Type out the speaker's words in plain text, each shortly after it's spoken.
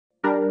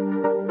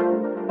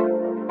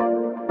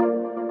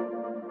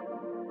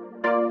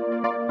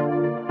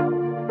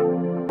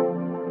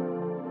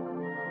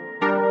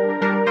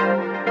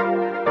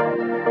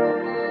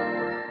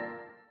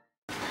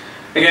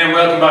Again,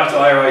 welcome back to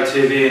IRI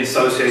TV in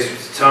association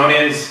with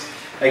Tonians.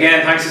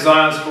 Again, thanks to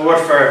Zion Sport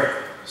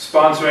for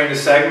sponsoring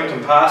this segment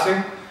on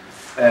passing.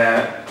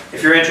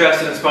 If you're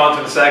interested in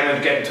sponsoring the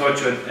segment, get in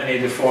touch with any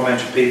of the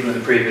aforementioned people in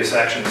the previous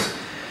sections.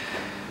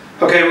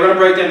 Okay, we're going to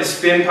break down the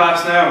spin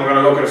pass now, and we're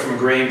going to look at it from a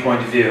green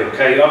point of view.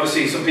 Okay,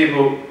 obviously some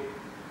people,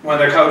 when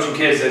they're coaching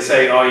kids, they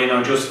say, oh, you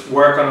know, just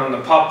work on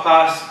the pop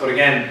pass. But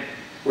again,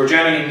 we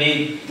generally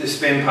need the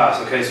spin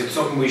pass. Okay, so it's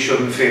something we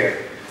shouldn't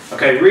fear.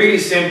 Okay, really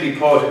simply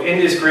put, in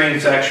this green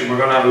section, we're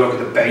going to have a look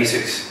at the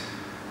basics.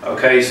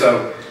 Okay,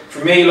 so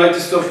for me, like the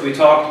stuff we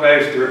talked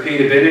about, the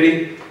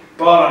repeatability,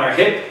 ball on our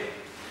hip,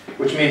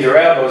 which means our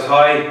elbow is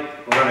high,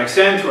 we're going to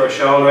extend to our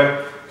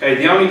shoulder. Okay,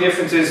 the only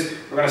difference is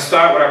we're going to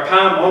start with our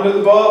palm under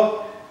the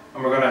ball,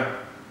 and we're going to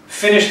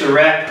finish the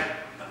rep,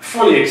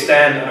 fully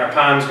extend, and our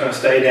palm's going to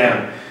stay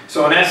down.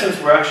 So in essence,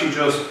 we're actually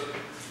just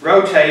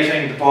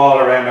rotating the ball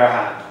around our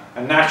hand.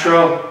 A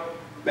natural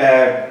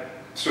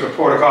sort of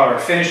protocol or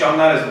finish on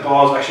that is the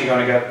ball's actually going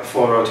to get a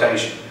full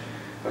rotation.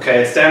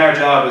 Okay, it's then our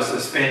job as the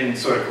spin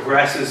sort of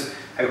progresses,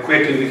 how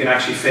quickly we can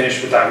actually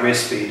finish with that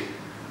wrist speed.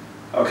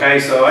 Okay,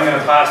 so I'm going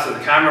to pass to the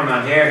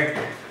cameraman here,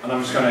 and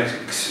I'm just going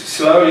to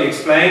slowly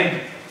explain.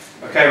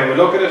 Okay, when we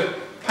look at it,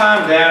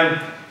 palm down,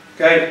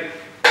 okay,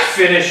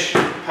 finish,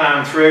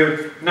 palm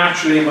through.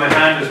 Naturally, my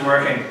hand is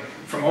working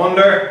from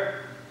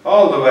under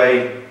all the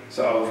way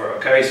to over.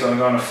 Okay, so I'm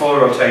going a full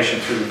rotation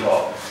through the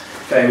ball.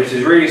 Okay, which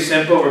is really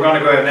simple. We're going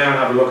to go out now and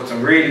have a look at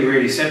some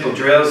really simple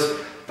drills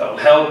that will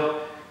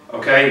help,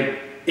 okay,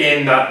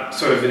 in that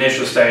sort of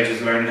initial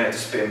stages of learning how to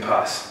spin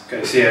pass.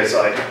 Okay, see you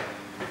outside.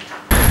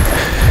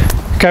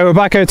 Okay, we're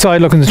back outside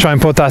looking to try and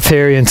put that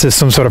theory into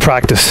some sort of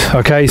practice.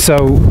 Okay,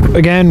 so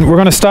again, we're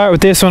going to start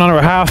with this one on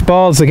our half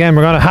balls. Again,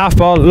 we're going to half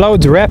ball,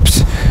 loads of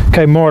reps.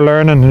 Okay, more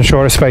learning in a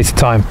shorter space of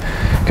time.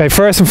 Okay,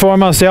 first and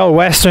foremost, the old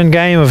Western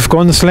game of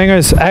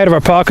gunslingers, out of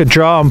our pocket,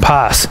 draw and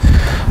pass.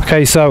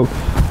 Okay, so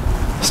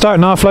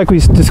starting off like we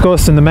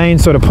discussed in the main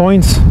sort of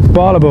points,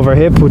 ball above our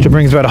hip, which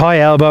brings about a high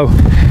elbow,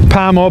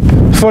 palm up,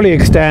 fully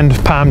extend,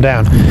 palm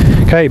down.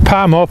 Okay,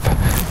 palm up,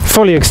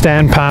 fully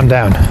extend, palm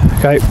down.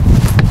 Okay.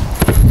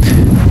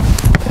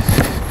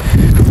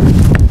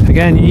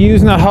 Again,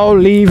 using the whole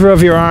lever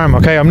of your arm.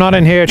 Okay, I'm not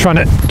in here trying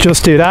to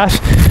just do that.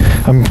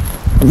 I'm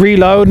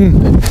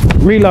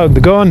reload the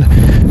gun,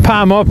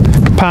 palm up,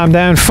 palm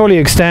down, fully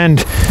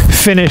extend,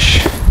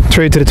 finish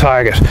through to the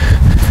target.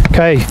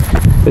 Okay,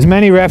 as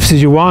many reps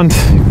as you want,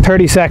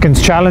 30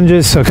 seconds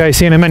challenges. Okay,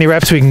 seeing how many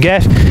reps we can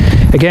get.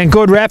 Again,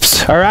 good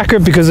reps are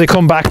accurate because they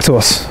come back to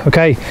us.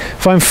 Okay,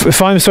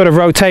 if I'm sort of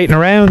rotating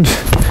around,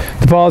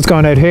 the ball's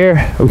going out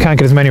here, we can't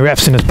get as many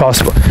reps in as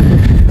possible.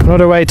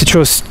 Another way to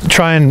just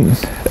try and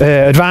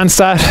advance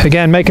that,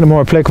 again, making it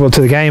more applicable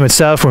to the game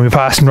itself when we're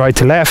passing right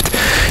to left.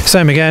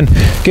 Same again,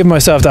 give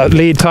myself that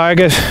lead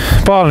target,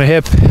 ball on the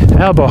hip,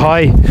 elbow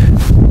high,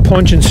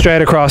 punching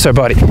straight across our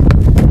body.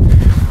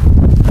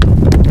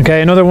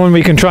 Okay, another one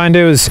we can try and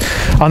do is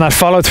on that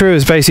follow through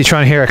is basically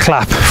trying to hear a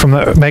clap from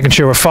making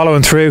sure we're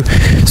following through.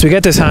 So we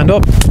get this hand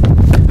up,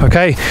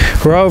 okay,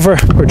 we're over,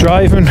 we're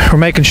driving, we're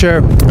making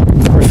sure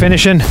we're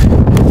finishing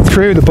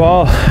through the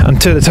ball and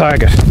to the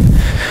target.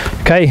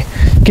 Okay,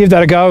 give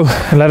that a go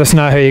and let us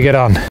know how you get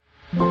on.